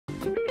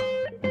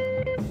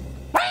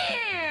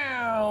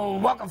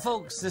Welcome,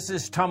 folks. This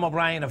is Tom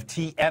O'Brien of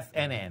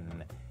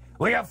TFNN.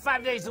 We go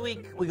 5 days a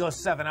week. We go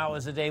 7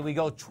 hours a day. We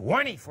go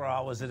 24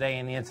 hours a day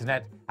on the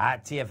internet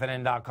at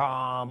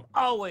TFNN.com.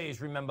 Always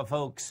remember,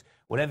 folks,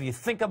 whatever you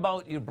think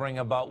about, you bring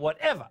about.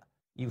 Whatever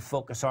you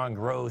focus on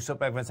grows.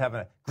 Hope everyone's having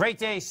a great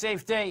day,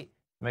 safe day.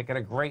 Make it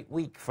a great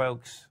week,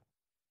 folks.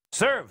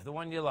 Serve the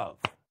one you love.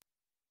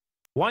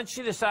 Once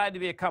you decide to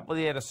be a couple,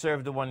 you to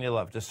serve the one you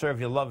love, to serve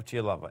your love to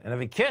your lover. And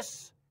every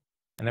kiss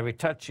and every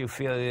touch you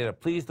feel, you to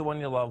please the one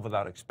you love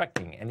without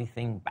expecting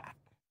anything back.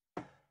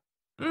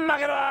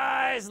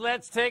 Market-wise,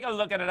 let's take a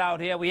look at it out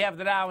here. We have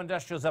the Dow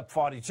Industrials up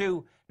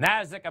 42,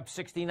 NASDAQ up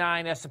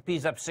 69,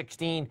 S&P's up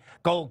 16,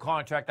 gold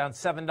contract on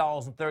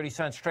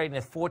 $7.30, trading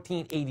at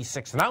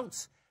 $14.86 an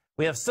ounce.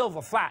 We have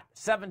silver flat,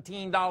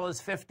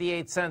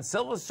 $17.58.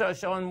 Silver's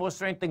showing more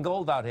strength than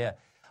gold out here.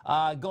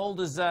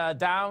 Gold is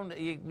down.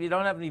 You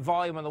don't have any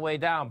volume on the way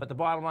down, but the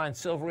bottom line,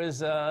 silver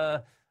is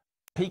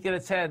peeking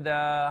its head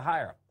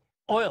higher.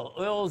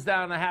 Oil's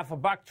down a half a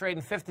buck,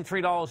 trading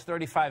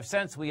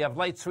 $53.35. We have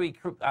light sweet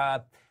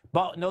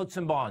notes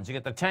and bonds. You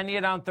get the 10-year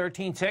down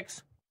 13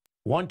 ticks,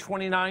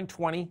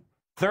 129.20.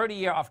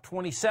 30-year off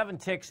 27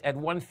 ticks at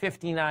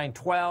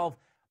 159.12.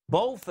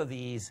 Both of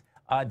these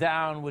are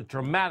down with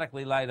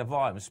dramatically lighter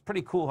volume. It's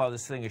pretty cool how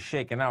this thing is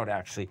shaking out,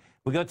 actually.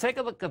 We're going to take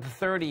a look at the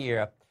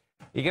 30-year.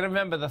 You're going to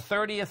remember the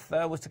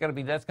 30th, what's it going to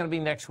be? That's going to be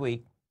next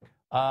week.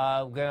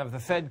 We're going to have the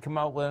Fed come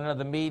out with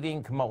another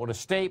meeting, come out with a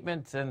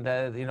statement. And,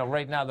 you know,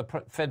 right now the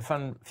Fed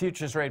fund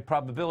futures rate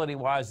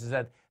probability-wise is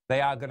that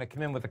they are going to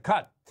come in with a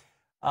cut.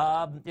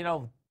 You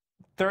know,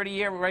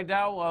 30-year right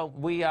now,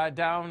 we are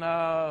down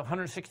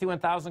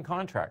 161,000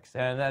 contracts.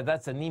 And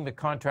that's anemic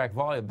contract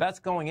volume. That's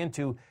going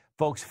into,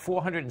 folks,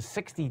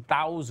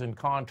 460,000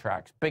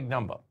 contracts. Big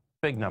number.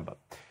 Big number.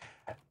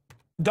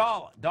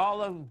 Dollar,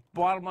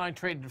 bottom line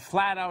traded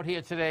flat out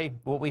here today.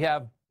 What we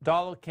have,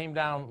 dollar came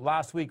down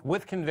last week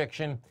with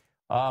conviction.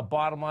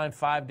 Bottom line,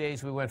 5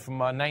 days, we went from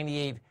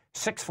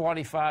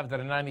 98.645 to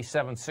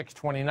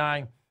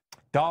 97.629.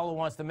 Dollar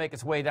wants to make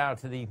its way down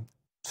to the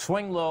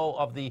swing low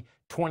of the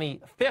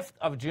 25th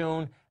of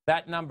June.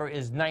 That number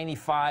is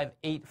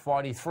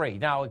 95.843.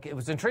 Now, it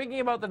was intriguing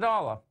about the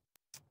dollar.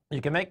 You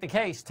can make the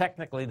case,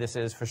 technically this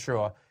is for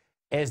sure,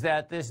 is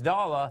that this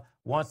dollar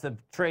wants to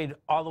trade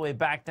all the way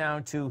back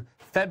down to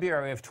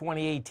February of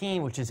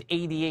 2018, which is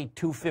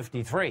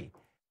 88.253.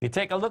 You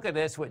take a look at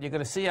this, what you're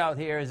going to see out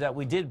here is that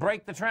we did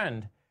break the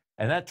trend,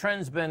 and that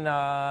trend's been,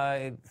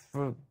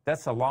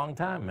 that's a long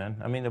time, man.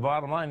 I mean, the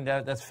bottom line,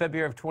 that's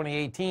February of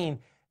 2018, and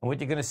what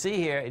you're going to see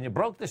here, and you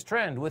broke this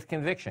trend with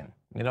conviction,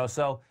 you know,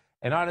 so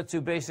in order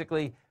to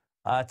basically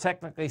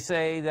technically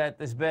say that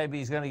this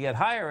baby is going to get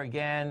higher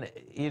again,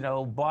 you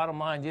know, bottom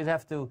line, you'd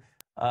have to,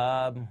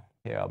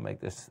 here, I'll make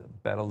this a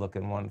better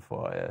looking one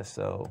for you.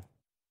 So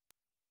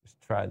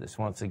just try this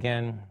once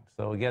again.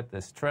 So we get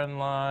this trend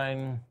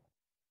line,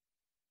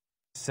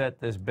 set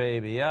this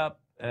baby up,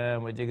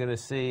 and what you're going to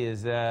see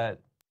is that,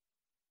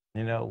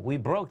 you know, we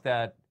broke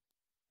that,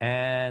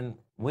 and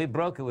we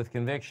broke it with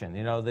conviction.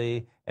 You know,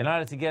 in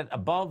order to get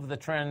above the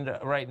trend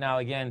right now,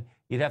 again,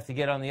 you'd have to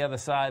get on the other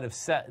side of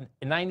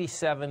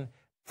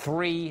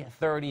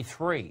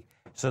 97.333.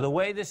 So the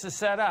way this is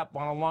set up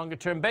on a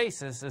longer-term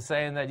basis is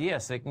saying that,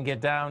 yes, it can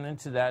get down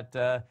into that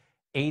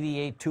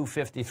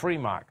 88.253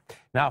 mark.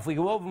 Now, if we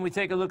go over and we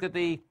take a look at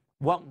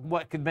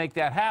what could make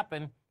that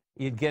happen,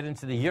 you'd get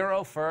into the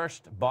euro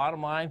first.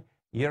 Bottom line,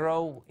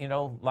 euro, you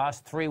know,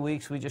 last 3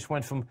 weeks, we just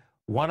went from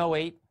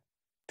 108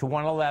 to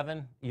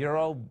 111.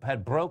 Euro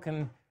had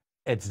broken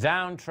its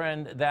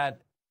downtrend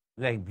that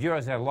the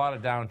euro's had a lot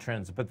of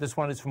downtrends, but this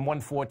one is from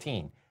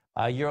 114.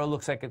 Euro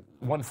looks like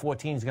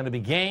 114 is going to be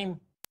gain,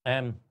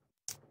 and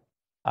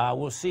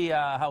we'll see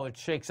how it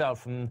shakes out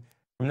from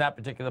that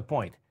particular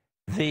point.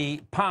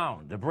 The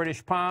pound, the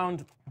British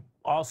pound,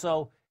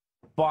 also,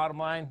 bottom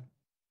line,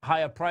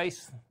 higher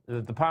price.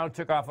 The pound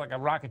took off like a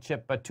rocket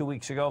ship 2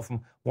 weeks ago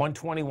from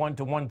 121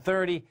 to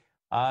 130.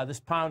 This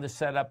pound is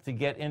set up to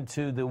get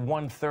into the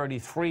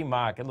 133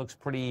 mark. It looks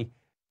pretty,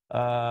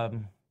 yeah,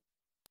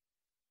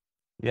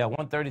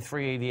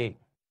 133.88.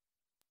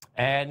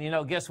 And, you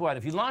know, guess what?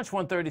 If you launch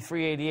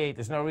 133.88,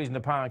 there's no reason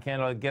the pound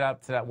can't get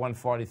up to that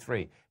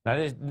 143. Now,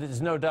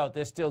 there's no doubt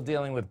they're still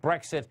dealing with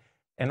Brexit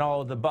and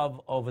all of the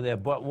above over there.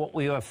 But what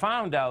we have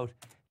found out,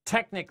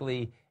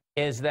 technically,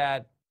 is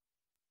that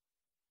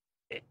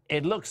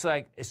it looks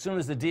like as soon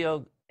as the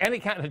deal, any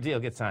kind of deal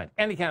gets signed,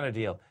 any kind of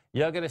deal,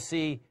 you're going to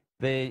see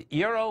the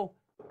euro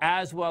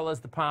as well as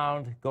the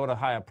pound go to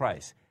higher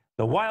price.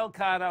 The wild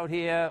card out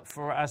here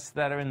for us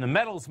that are in the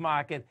metals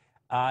market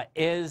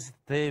is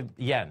the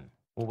yen.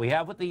 What we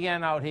have with the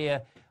yen out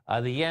here,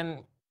 the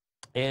yen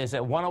is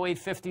at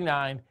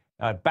 108.59,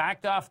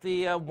 backed off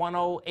the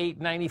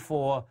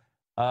 108.94.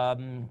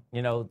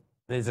 You know,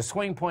 there's a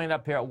swing point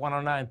up here at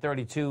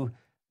 109.32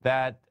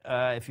 that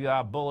if you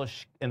are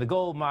bullish in the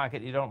gold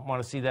market, you don't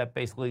want to see that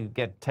basically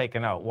get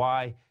taken out.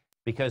 Why?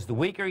 Because the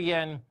weaker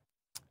yen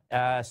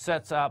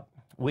sets up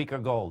weaker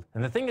gold.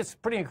 And the thing that's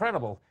pretty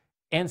incredible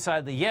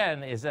inside the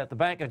yen is that the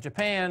Bank of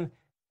Japan,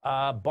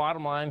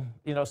 bottom line,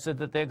 you know, said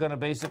that they're going to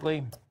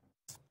basically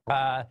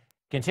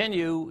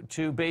continue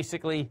to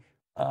basically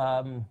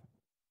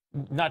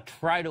not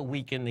try to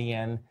weaken the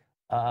yen.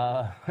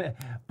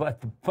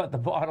 But the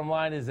bottom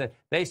line is that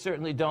they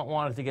certainly don't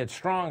want it to get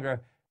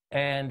stronger.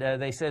 And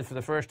they said for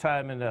the first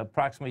time in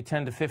approximately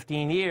 10 to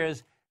 15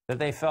 years that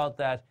they felt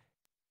that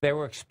they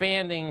were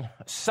expanding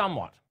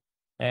somewhat.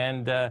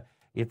 And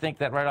you think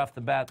that right off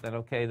the bat that,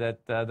 okay,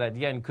 that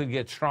yen could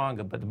get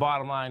stronger. But the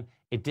bottom line,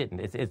 it didn't.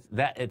 It's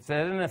at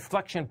an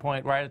inflection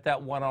point right at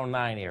that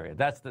 109 area.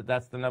 That's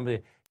the number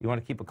you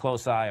want to keep a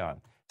close eye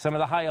on. Some of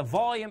the higher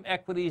volume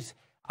equities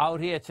out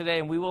here today,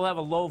 and we will have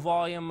a low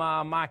volume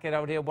market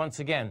out here once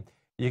again.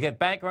 You get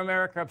Bank of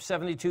America up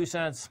 72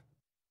 cents.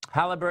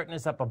 Halliburton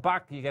is up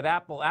 $1. You get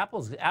Apple.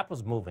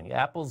 Apple's moving.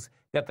 Apple's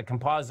got the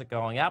composite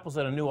going. Apple's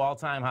at a new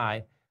all-time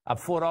high, up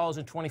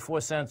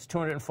 $4.24,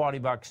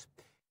 $240.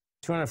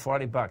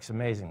 $240,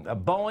 amazing.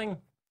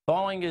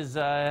 Boeing is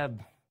down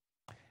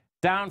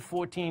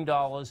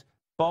 $14.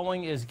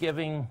 Boeing is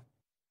giving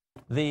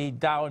the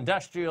Dow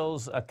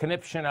Industrials a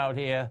conniption out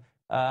here.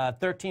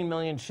 13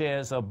 million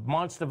shares, a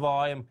monster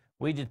volume.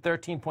 We did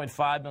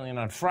 13.5 million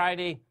on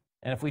Friday.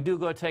 And if we do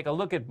go take a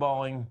look at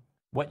Boeing,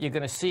 what you're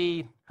going to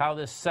see, how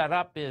this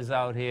setup is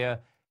out here,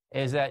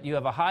 is that you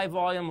have a high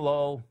volume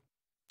low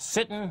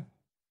sitting.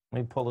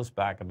 Let me pull this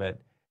back a bit.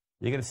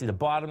 You're going to see the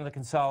bottom of the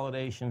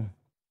consolidation.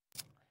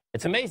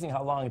 It's amazing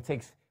how long it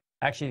takes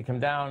actually to come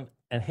down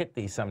and hit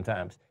these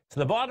sometimes. So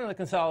the bottom of the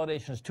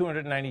consolidation is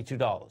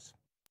 $292.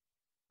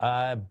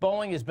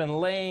 Boeing has been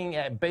laying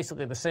at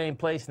basically the same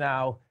place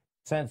now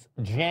since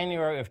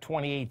January of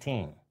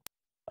 2018.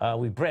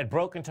 We had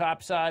broken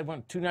topside,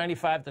 went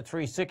 295 to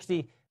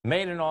 360,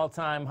 made an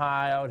all-time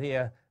high out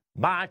here.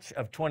 March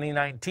of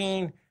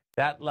 2019,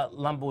 that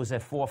lumber was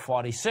at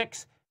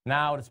 446.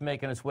 Now it's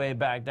making its way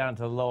back down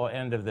to the lower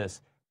end of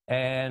this.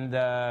 And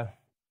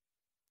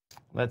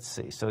let's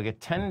see. So we get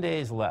 10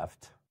 days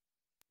left.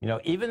 You know,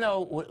 even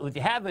though what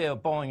you have here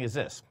at Boeing is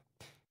this.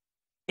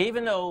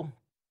 Even though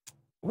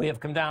we have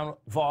come down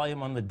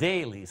volume on the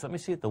dailies, let me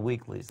see what the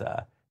weeklies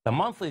are. The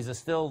monthlies are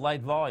still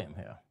light volume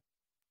here.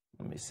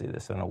 Let me see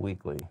this on a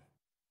weekly.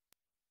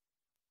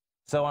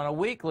 So on a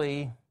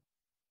weekly,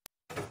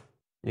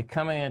 you're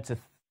coming into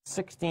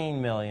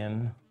 16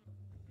 million.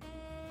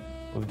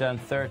 We've done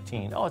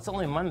 13. Oh, it's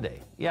only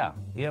Monday. Yeah,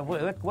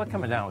 we're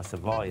coming down with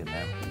some volume,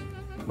 man.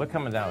 We're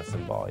coming down with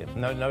some volume.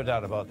 No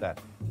doubt about that.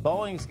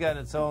 Boeing's got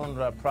its own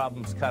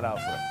problems cut out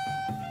for it.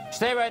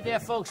 Stay right there,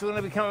 folks. We're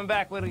going to be coming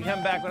back. We're going to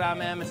come back with our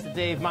man, Mr.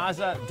 Dave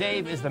Mazza.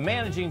 Dave is the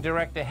Managing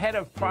Director, Head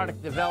of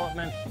Product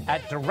Development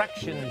at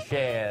Direction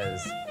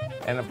Shares.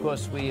 And, of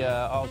course, we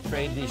all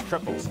trade these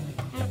triples.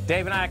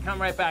 Dave and I come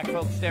right back,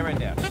 folks. Stay right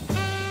there.